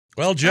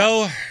Well,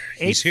 Joe,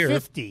 he's here.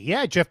 8:50.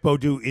 Yeah, Jeff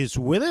Bodeau is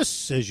with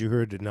us, as you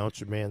heard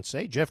announcer man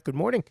say. Jeff, good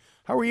morning.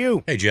 How are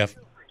you? Hey, Jeff.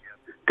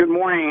 Good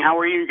morning. How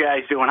are you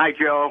guys doing? Hi,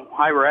 Joe.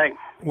 Hi, Ray.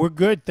 We're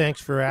good.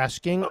 Thanks for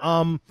asking.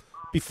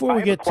 Before we I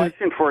have get a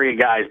question for you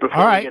guys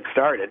before we get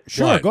started.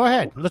 Sure, What? go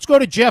ahead. Let's go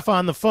to Jeff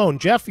on the phone.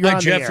 Jeff, you're Hi,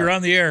 on Jeff. the air. You're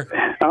on the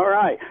air. All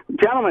right.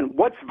 Gentlemen,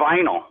 what's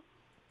vinyl?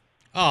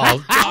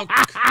 Oh,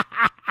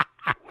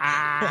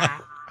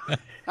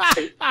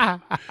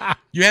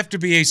 you have to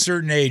be a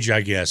certain age,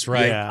 I guess,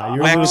 right? Yeah,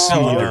 you're Wax a little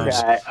cylinders.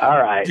 Okay.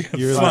 All right.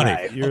 You're Funny.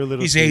 right. You're a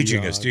little He's too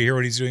aging young. us. Do you hear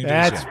what he's doing? to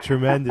That's us?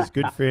 tremendous.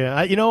 Good for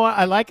him. You know what?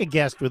 I like a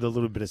guest with a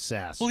little bit of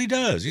sass. Well, he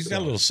does. He's got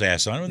a little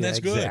sass on him, and Yeah, that's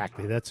good.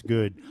 Exactly. That's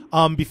good.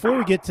 Before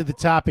we get to the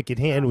topic at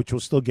hand, which we'll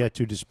still get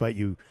to despite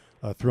you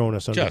throwing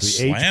us under Just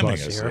the H slamming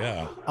bus us, here.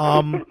 yeah.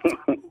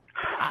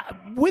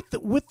 With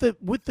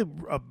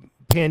the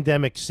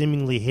pandemic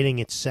seemingly hitting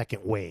its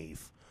second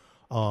wave,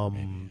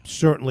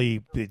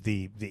 certainly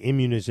the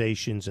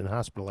immunizations and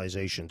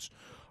hospitalizations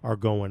are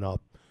going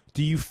up.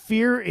 Do you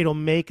fear it'll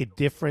make a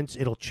difference?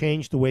 It'll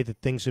change the way that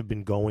things have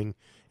been going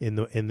in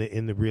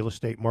the real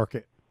estate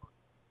market?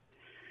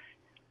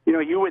 You know,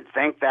 you would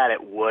think that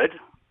it would,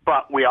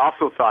 but we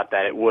also thought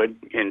that it would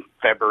in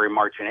February,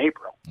 March, and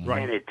April.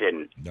 Right. And it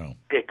didn't. No.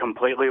 It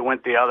completely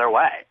went the other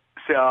way.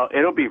 So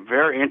it'll be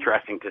very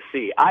interesting to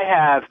see.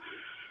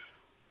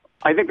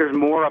 I think there's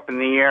more up in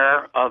the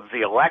air of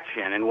the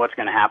election and what's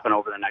going to happen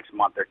over the next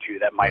month or two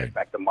that might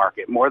affect the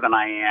market more than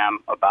I am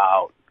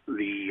about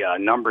the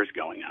numbers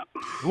going up.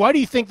 Why do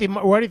you think?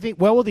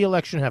 Well, will the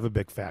election have a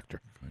big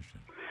factor?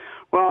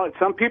 Well,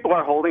 some people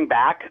are holding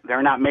back.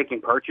 They're not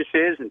making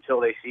purchases until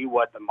they see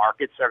what the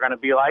markets are going to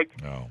be like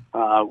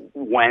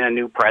when a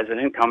new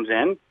president comes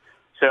in.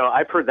 So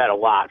I've heard that a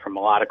lot from a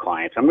lot of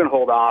clients. I'm going to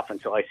hold off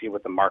until I see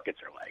what the markets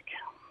are like.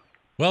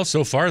 Well,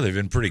 so far they've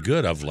been pretty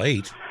good of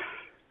late.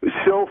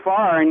 So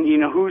far, and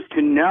who's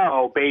to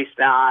know based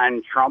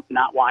on Trump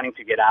not wanting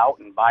to get out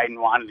and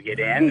Biden wanting to get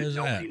in,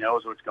 nobody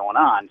knows what's going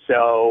on.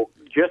 So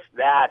just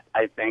that,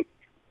 I think,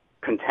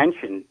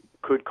 contention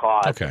could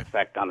cause an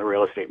effect on the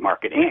real estate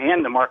market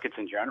and the markets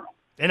in general.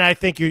 And I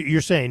think you're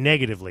saying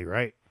negatively,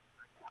 right?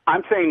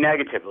 I'm saying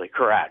negatively,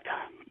 correct.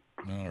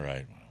 All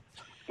right.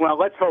 Well,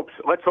 let's hope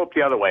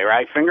the other way,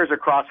 right? Fingers are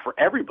crossed for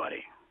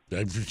everybody.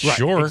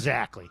 Sure.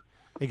 Right,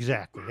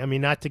 exactly. I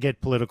mean, not to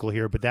get political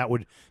here, but that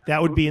would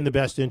be in the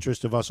best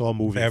interest of us all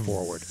moving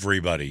forward.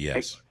 Everybody,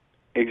 yes.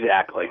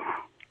 Exactly.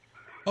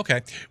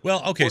 Okay.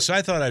 Well, okay, so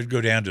I thought I'd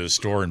go down to a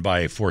store and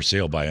buy a for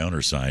sale by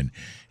owner sign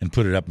and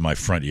put it up in my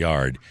front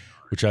yard,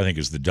 which I think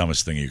is the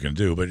dumbest thing you can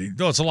do. But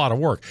no, it's a lot of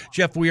work.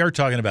 Jeff, we are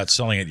talking about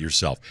selling it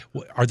yourself.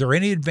 Are there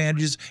any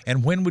advantages,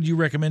 and when would you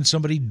recommend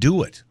somebody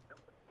do it?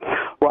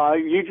 Well,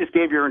 you just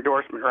gave your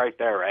endorsement right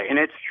there, right? And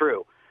it's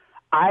true.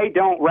 I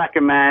don't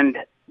recommend.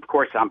 Of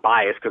course, I'm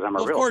biased because I'm a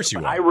realtor. Of course you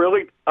are. I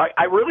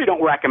really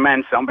don't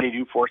recommend somebody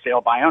do for sale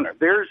by owner.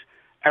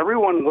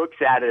 Everyone looks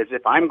at it as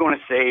if I'm going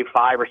to save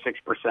 5 or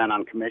 6%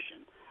 on commission,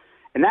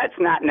 and that's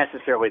not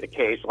necessarily the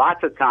case.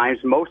 Lots of times,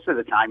 most of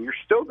the time, you're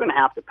still going to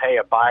have to pay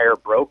a buyer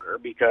broker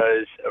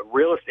because a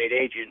real estate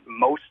agent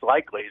most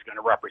likely is going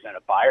to represent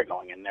a buyer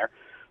going in there.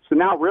 So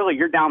now, really,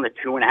 you're down to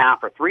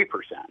 2.5 or 3%,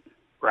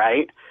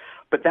 right?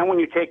 But then when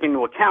you take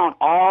into account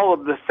all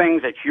of the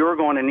things that you're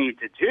going to need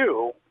to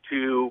do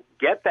to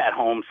get that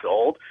home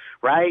sold,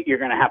 right? You're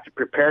going to have to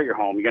prepare your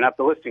home. You're going to have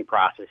the listing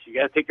process. You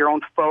got to take your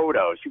own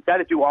photos. You've got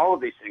to do all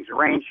of these things,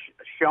 arrange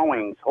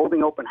showings,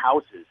 holding open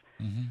houses.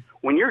 Mm-hmm.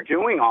 When you're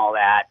doing all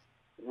that,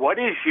 what's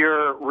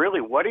your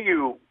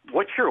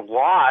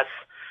loss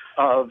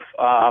of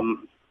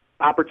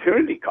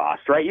opportunity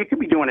cost, right? You could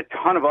be doing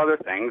a ton of other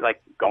things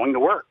like going to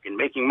work and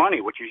making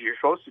money, which is you're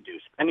supposed to do,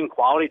 spending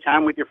quality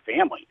time with your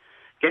family,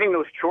 getting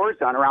those chores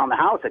done around the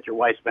house that your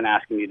wife's been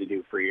asking you to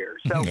do for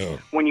years. So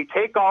when you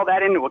take all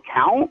that into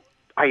account,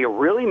 are you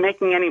really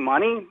making any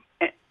money?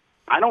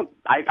 I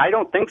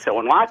don't think so.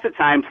 And lots of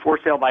times for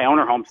sale by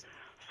owner homes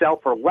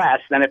sell for less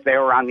than if they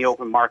were on the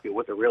open market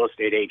with a real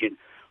estate agent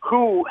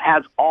who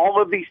has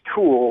all of these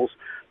tools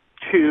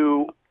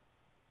to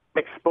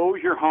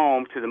expose your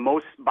home to the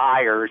most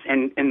buyers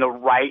in the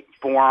right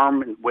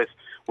form with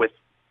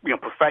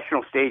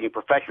professional staging,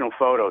 professional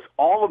photos,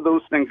 all of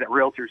those things that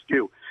realtors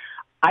do.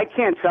 I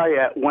can't tell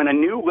you, when a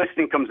new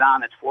listing comes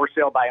on that's for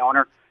sale by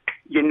owner,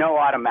 you know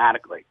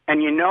automatically.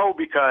 And you know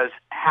because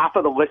half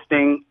of the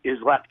listing is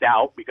left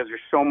out because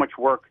there's so much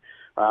work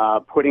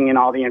putting in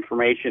all the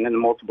information in the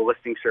multiple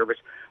listing service.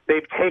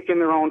 They've taken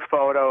their own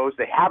photos.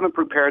 They haven't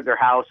prepared their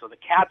house, so the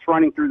cat's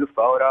running through the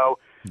photo.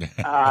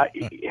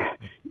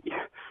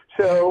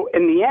 So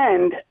in the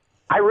end,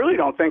 I really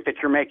don't think that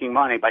you're making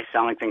money by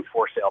selling things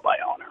for sale by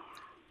owner.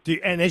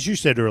 And as you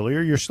said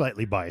earlier, you're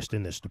slightly biased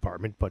in this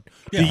department, but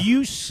do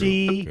you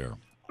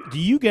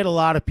get a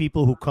lot of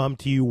people who come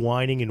to you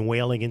whining and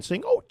wailing and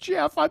saying, "Oh,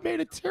 Jeff, I made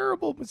a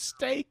terrible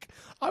mistake.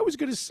 I was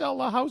going to sell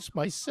the house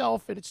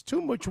myself, and it's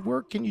too much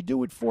work. Can you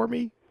do it for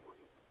me?"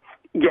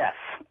 Yes,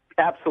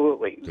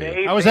 absolutely.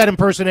 Yeah. How was that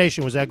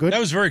impersonation? Was that good? That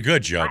was very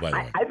good, Joe, by the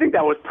way. I think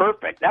that was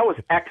perfect. That was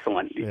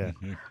excellent. Yeah.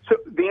 So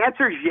the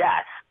answer is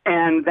yes.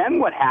 And then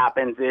what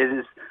happens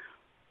is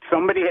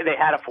they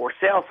had a for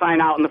sale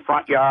sign out in the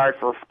front yard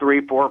for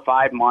 3, 4,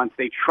 5 months.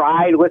 They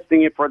tried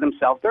listing it for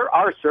themselves. There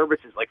are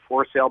services like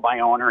for sale by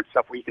owner and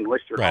stuff where you can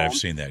list your home I've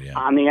seen that, yeah.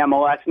 on the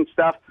MLS and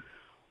stuff.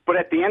 But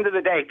at the end of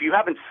the day, if you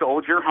haven't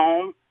sold your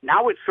home,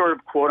 now it sort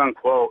of quote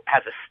unquote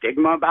has a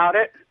stigma about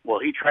it. Well,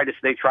 they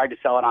tried to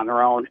sell it on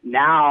their own.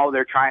 Now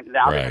they're they're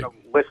going to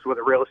list with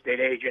a real estate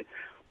agent.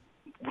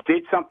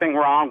 Did something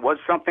wrong? Was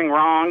something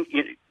wrong?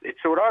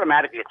 So it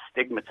automatically gets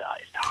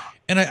stigmatized.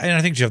 And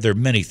I think, Jeff, there are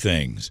many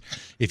things,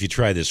 if you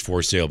try this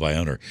for sale by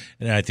owner,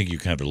 and I think you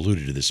kind of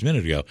alluded to this a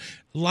minute ago,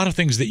 a lot of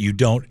things that you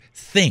don't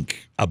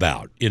think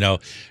about.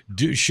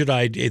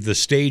 The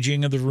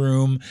staging of the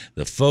room,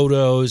 the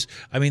photos.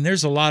 I mean,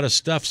 there's a lot of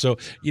stuff. So,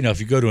 if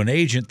you go to an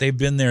agent, they've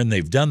been there and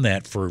they've done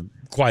that for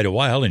quite a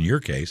while, in your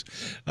case.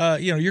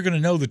 You're going to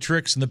know the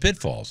tricks and the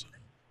pitfalls.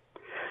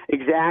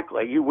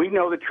 Exactly. We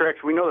know the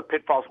tricks. We know the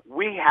pitfalls.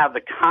 We have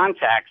the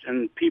contacts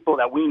and people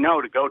that we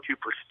know to go to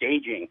for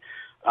staging,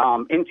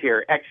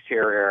 interior,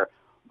 exterior,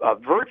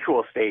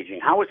 virtual staging.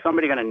 How is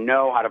somebody going to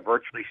know how to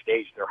virtually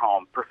stage their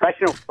home?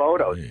 Professional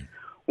photos.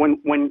 When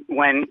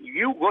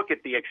you look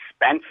at the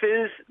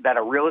expenses that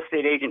a real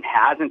estate agent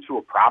has into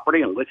a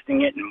property and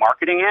listing it and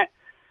marketing it,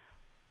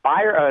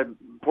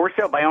 for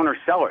sale by owner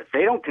sellers,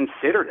 they don't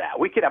consider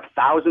that. We could have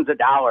thousands of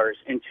dollars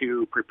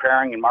into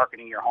preparing and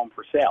marketing your home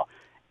for sale.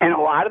 And a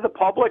lot of the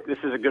public, this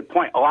is a good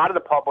point, a lot of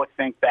the public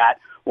think that,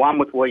 I'm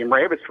with William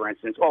Ravis, for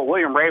instance,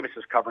 William Ravis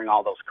is covering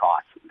all those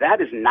costs.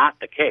 That is not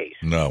the case.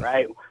 No.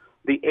 Right?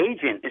 The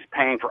agent is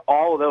paying for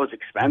all of those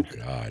expenses.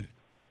 Oh, God.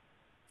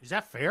 Is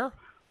that fair?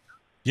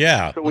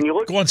 Yeah. So when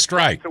you go on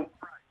strike.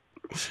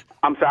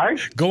 I'm sorry?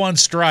 Go on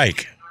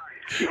strike.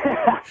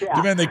 Yeah.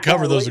 Demand they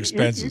cover those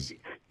expenses.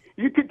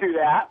 You could do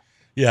that.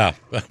 Yeah,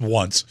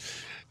 once.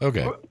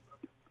 Okay.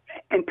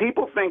 And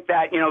people think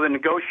that, the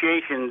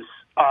negotiations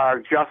are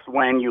just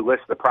when you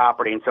list the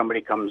property and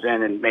somebody comes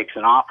in and makes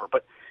an offer.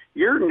 But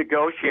you're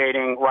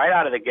negotiating right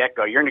out of the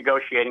get-go. You're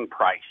negotiating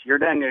price. You're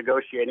then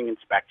negotiating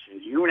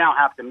inspections. You now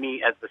have to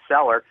meet, as the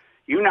seller,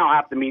 you now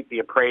have to meet the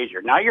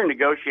appraiser. Now you're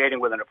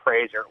negotiating with an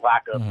appraiser,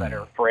 lack of a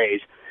better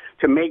phrase,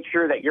 to make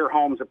sure that your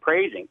home's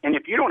appraising. And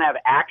if you don't have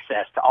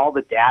access to all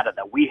the data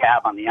that we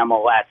have on the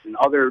MLS and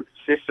other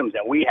systems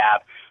that we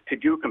have to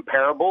do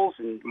comparables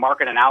and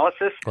market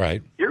analysis,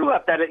 right, you're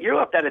left at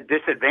a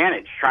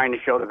disadvantage trying to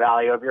show the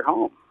value of your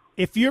home.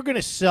 If you're going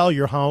to sell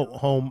your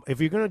home, if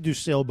you're going to do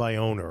sale by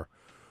owner,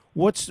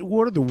 what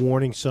are the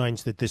warning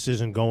signs that this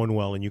isn't going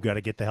well and you got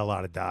to get the hell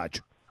out of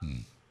Dodge?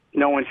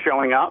 No one's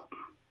showing up.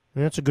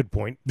 That's a good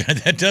point.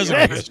 That doesn't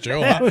make us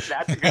Joe. Huh?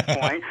 That's a good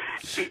point.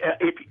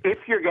 If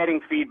you're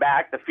getting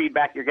feedback, the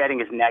feedback you're getting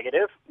is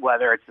negative,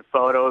 whether it's the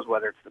photos,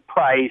 whether it's the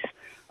price.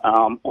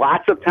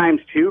 Lots of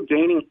times, too,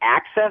 gaining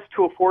access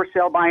to a for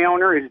sale by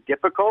owner is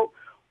difficult.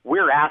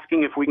 We're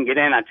asking if we can get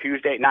in on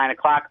Tuesday at 9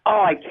 o'clock.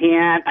 Oh, I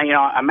can't.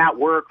 I'm at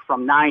work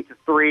from 9 to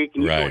 3.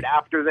 Can you do it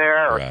after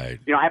there? Or, I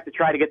have to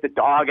try to get the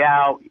dog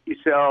out.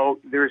 So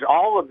there's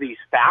all of these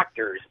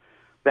factors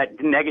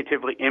that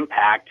negatively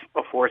impact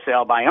a for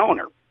sale by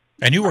owner.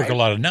 And you work a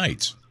lot of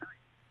nights.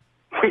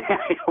 Yeah,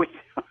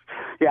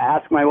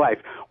 ask my wife.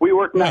 We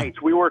work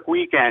nights. We work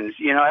weekends.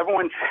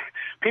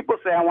 People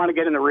say, I want to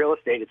get into real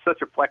estate. It's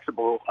such a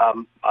flexible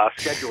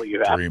schedule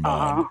you have. Dream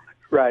on.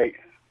 Right.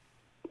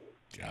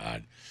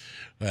 God.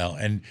 Well,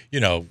 and,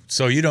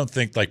 so you don't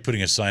think like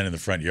putting a sign in the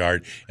front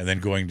yard and then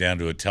going down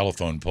to a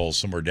telephone pole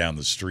somewhere down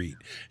the street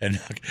and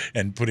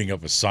putting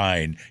up a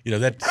sign,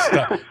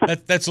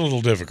 that's a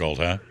little difficult,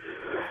 huh?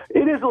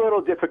 It is a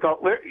little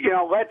difficult.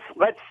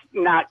 Let's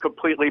not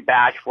completely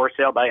bash for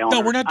sale by owner.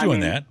 No, we're not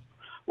doing that.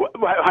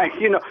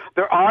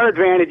 There are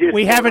advantages.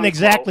 We haven't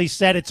exactly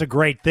said it's a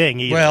great thing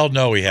either. Well,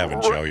 no, we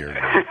haven't, Joe.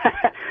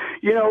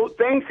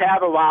 Things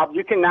have evolved.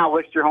 You can now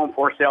list your home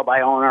for sale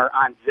by owner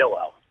on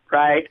Zillow,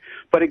 right?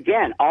 But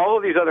again, all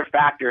of these other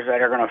factors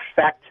that are going to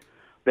affect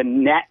the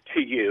net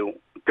to you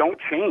don't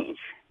change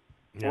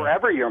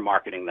wherever you're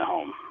marketing the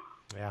home.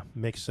 Yeah,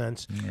 makes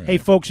sense. Right. Hey,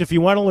 folks, if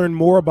you want to learn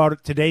more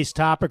about today's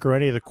topic or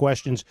any of the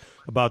questions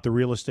about the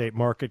real estate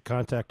market,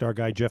 contact our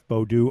guy, Jeff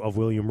Bodeau of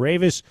William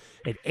Ravis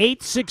at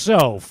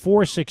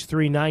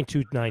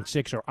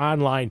 860-463-9296 or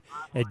online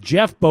at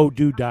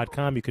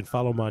jeffbodeau.com. You can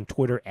follow him on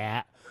Twitter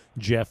at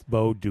Jeff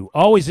Bodeau.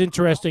 Always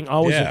interesting,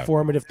 always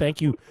informative. Thank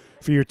you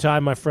for your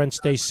time, my friend.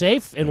 Stay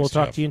safe, and we'll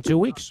talk to you in 2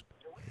 weeks.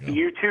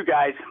 You too,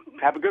 guys.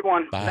 Have a good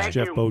one. Bye. Thank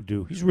Jeff you.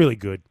 Bodeau. He's really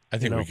good. I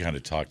think we kind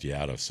of talked you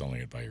out of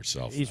selling it by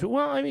yourself. It's a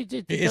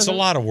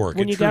lot of work.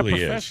 It truly is. When you got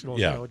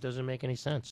professionals, it doesn't make any sense.